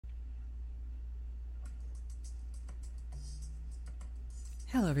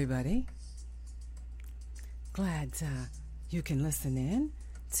Hello, everybody. Glad you can listen in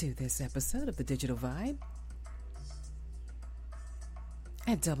to this episode of The Digital Vibe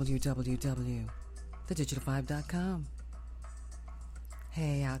at www.thedigitalvibe.com.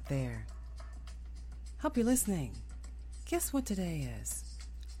 Hey, out there. Hope you're listening. Guess what today is?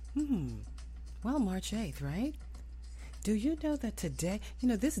 Well, March 8th, right? Do you know that today,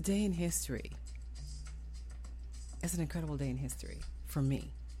 this day in history is an incredible day in history for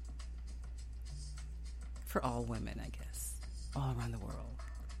me. For all women, I guess, all around the world.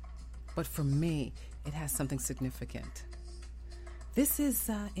 But for me, it has something significant. This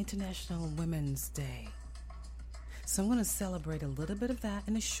is International Women's Day. So I'm going to celebrate a little bit of that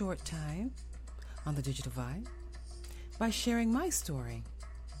in a short time on The Digital Vibe by sharing my story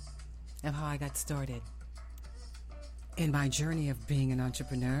of how I got started in my journey of being an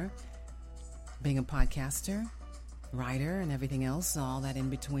entrepreneur, being a podcaster, writer, and everything else, all that in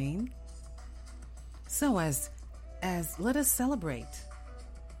between. So as let us celebrate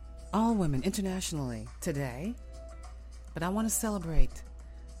all women internationally today, but I want to celebrate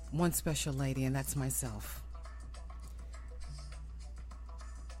one special lady, and that's myself.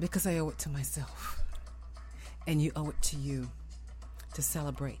 Because I owe it to myself, and you owe it to you to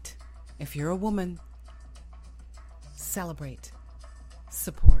celebrate. If you're a woman, celebrate,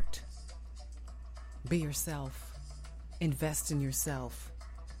 support, be yourself. Invest in yourself.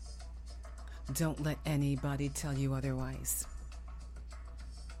 Don't let anybody tell you otherwise.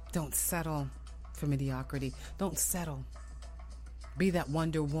 Don't settle for mediocrity. Don't settle. Be that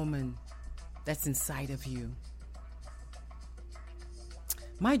Wonder Woman that's inside of you.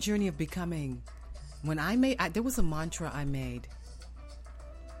 My journey of becoming, there was a mantra I made,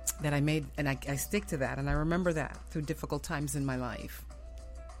 and I stick to that, and I remember that through difficult times in my life.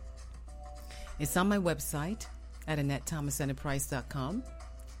 It's on my website at AnnetteThomasenterprise.com.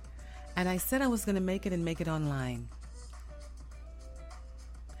 And I said I was going to make it online.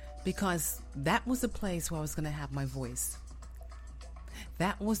 Because that was the place where I was going to have my voice.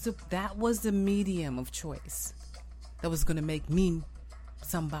 That was the medium of choice that was going to make me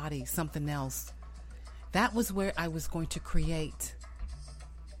somebody, something else. That was where I was going to create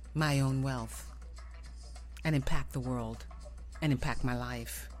my own wealth and impact the world and impact my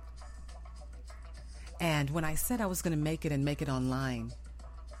life. And when I said I was going to make it online,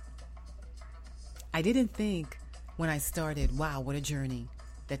 I didn't think when I started, wow, what a journey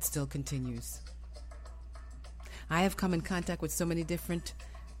that still continues. I have come in contact with so many different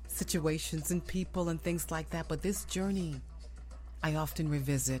situations and people and things like that, but this journey I often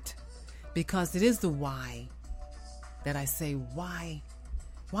revisit because it is the why that I say, why,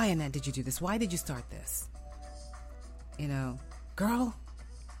 Annette, did you do this? Why did you start this? Girl,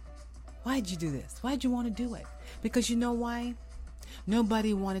 why did you do this? Why did you want to do it? Because you know why?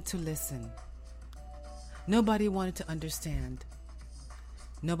 Nobody wanted to listen. Nobody wanted to understand.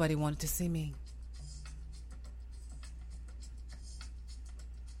 Nobody wanted to see me.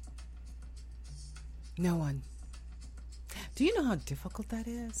 No one. Do you know how difficult that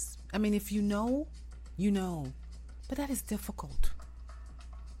is? I mean, if you know, you know. But that is difficult.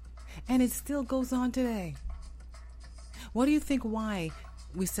 And it still goes on today. What do you think why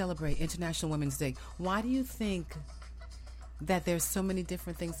we celebrate International Women's Day? Why do you think that there's so many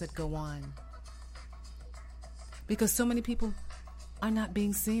different things that go on? Because so many people are not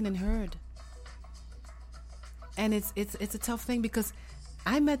being seen and heard. And it's a tough thing because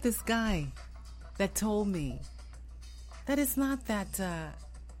I met this guy that told me that it's not that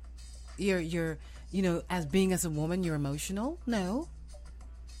you're as a woman you're emotional. No.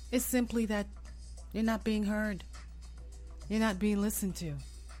 It's simply that you're not being heard. You're not being listened to.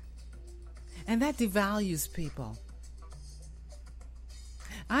 And that devalues people.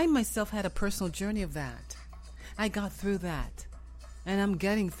 I myself had a personal journey of that. I got through that. And I'm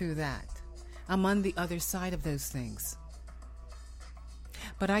getting through that. I'm on the other side of those things.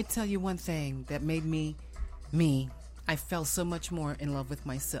 But I tell you one thing that made me. I fell so much more in love with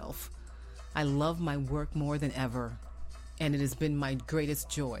myself. I love my work more than ever. And it has been my greatest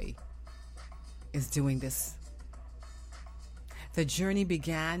joy is doing this. The journey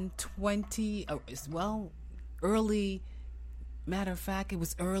began early, matter of fact, it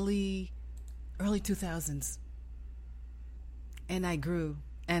was early 2000s. And I grew,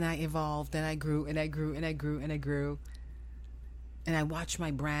 and I evolved, and I grew, and I grew, and I grew, and I grew. And I watched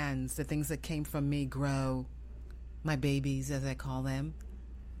my brands, the things that came from me, grow. My babies, as I call them.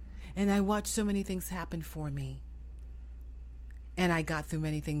 And I watched so many things happen for me. And I got through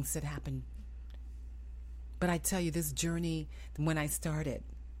many things that happened. But I tell you, this journey, when I started,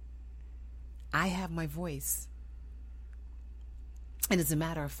 I have my voice. And as a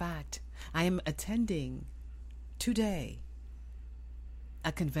matter of fact, I am attending today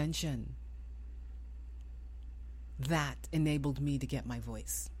a convention that enabled me to get my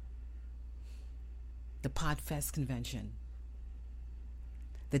voice. The Podfest convention.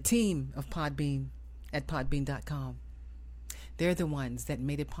 The team of Podbean at podbean.com. They're the ones that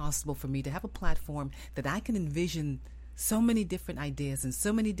made it possible for me to have a platform that I can envision so many different ideas and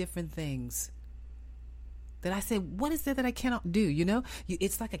so many different things that I say, what is there that I cannot do? You know,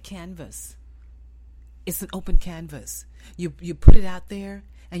 it's like a canvas. It's an open canvas. You put it out there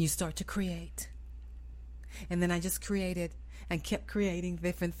and you start to create. And then I just created and kept creating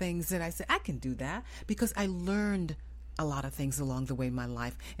different things that I said, I can do that, because I learned a lot of things along the way in my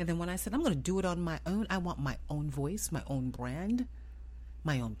life. And then when I said, I'm going to do it on my own, I want my own voice, my own brand,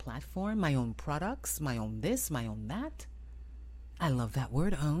 my own platform, my own products, my own this, my own that. I love that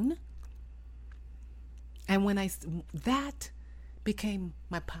word, own. And when that became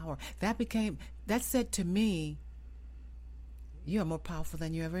my power. That said to me, you are more powerful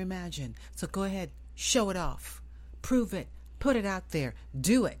than you ever imagined. So go ahead, show it off, prove it, put it out there,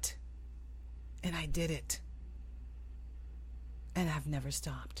 do it. And I did it. And I've never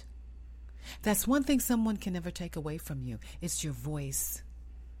stopped. That's one thing someone can never take away from you. It's your voice.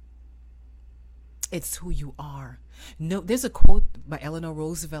 It's who you are. No, there's a quote by Eleanor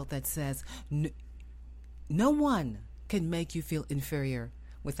Roosevelt that says, no one can make you feel inferior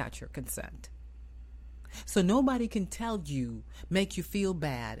without your consent. So nobody can tell you, make you feel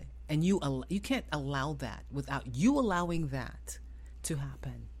bad, and you can't allow that without you allowing that to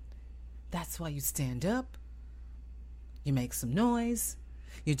happen. That's why you stand up, you make some noise,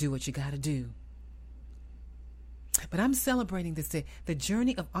 you do what you got to do. But I'm celebrating this day, the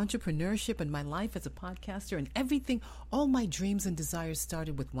journey of entrepreneurship in my life as a podcaster, and everything, all my dreams and desires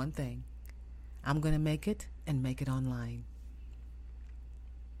started with one thing. I'm going to make it and make it online.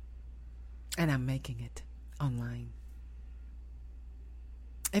 And I'm making it online.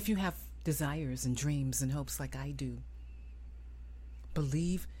 If you have desires and dreams and hopes like I do,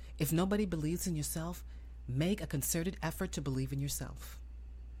 believe. If nobody believes in yourself, make a concerted effort to believe in yourself.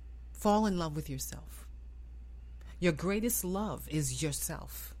 Fall in love with yourself. Your greatest love is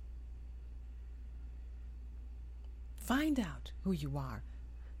yourself. Find out who you are.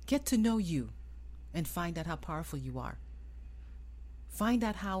 Get to know you and find out how powerful you are. Find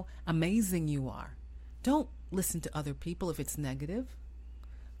out how amazing you are. Don't listen to other people if it's negative.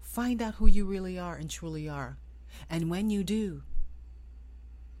 Find out who you really are and truly are. And when you do,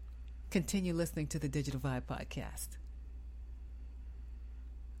 continue listening to the Digital Vibe Podcast.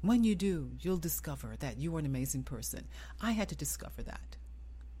 When you do, you'll discover that you are an amazing person. I had to discover that.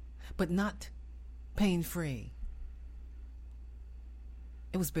 But not pain-free.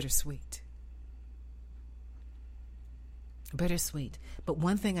 It was bittersweet. Bittersweet. But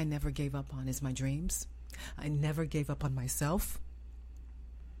one thing I never gave up on is my dreams. I never gave up on myself.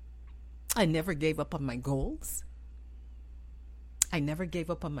 I never gave up on my goals. I never gave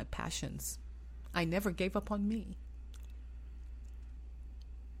up on my passions. I never gave up on me.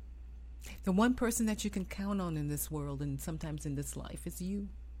 The one person that you can count on in this world and sometimes in this life is you.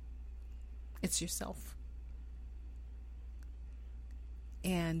 It's yourself.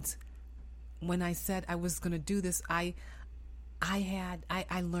 And when I said I was going to do this, I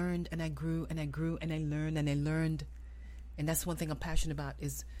learned and I grew and I grew and I learned and I learned. And that's one thing I'm passionate about,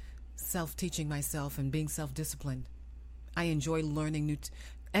 is self-teaching myself and being self-disciplined. I enjoy learning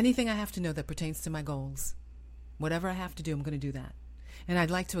anything I have to know that pertains to my goals. Whatever I have to do, I'm going to do that. And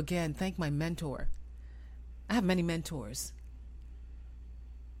I'd like to again thank my mentor. I have many mentors.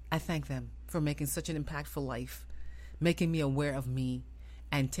 I thank them for making such an impactful life, making me aware of me,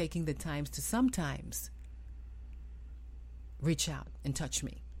 and taking the times to sometimes reach out and touch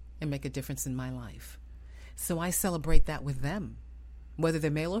me and make a difference in my life. So I celebrate that with them. Whether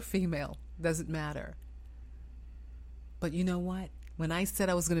they're male or female, doesn't matter. But you know what? When I said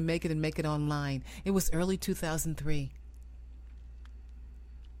I was going to make it and make it online, it was early 2003.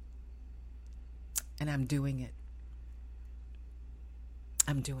 And I'm doing it.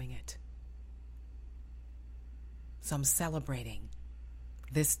 I'm doing it. So I'm celebrating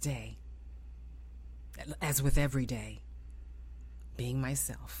this day, as with every day, being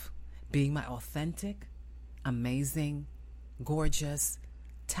myself, being my authentic, amazing, gorgeous,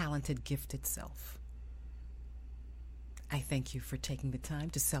 talented, gifted self. I thank you for taking the time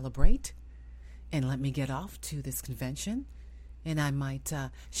to celebrate, and let me get off to this convention, and I might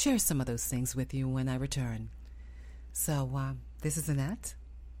share some of those things with you when I return. So this is Annette.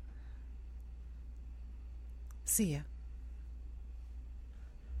 See ya.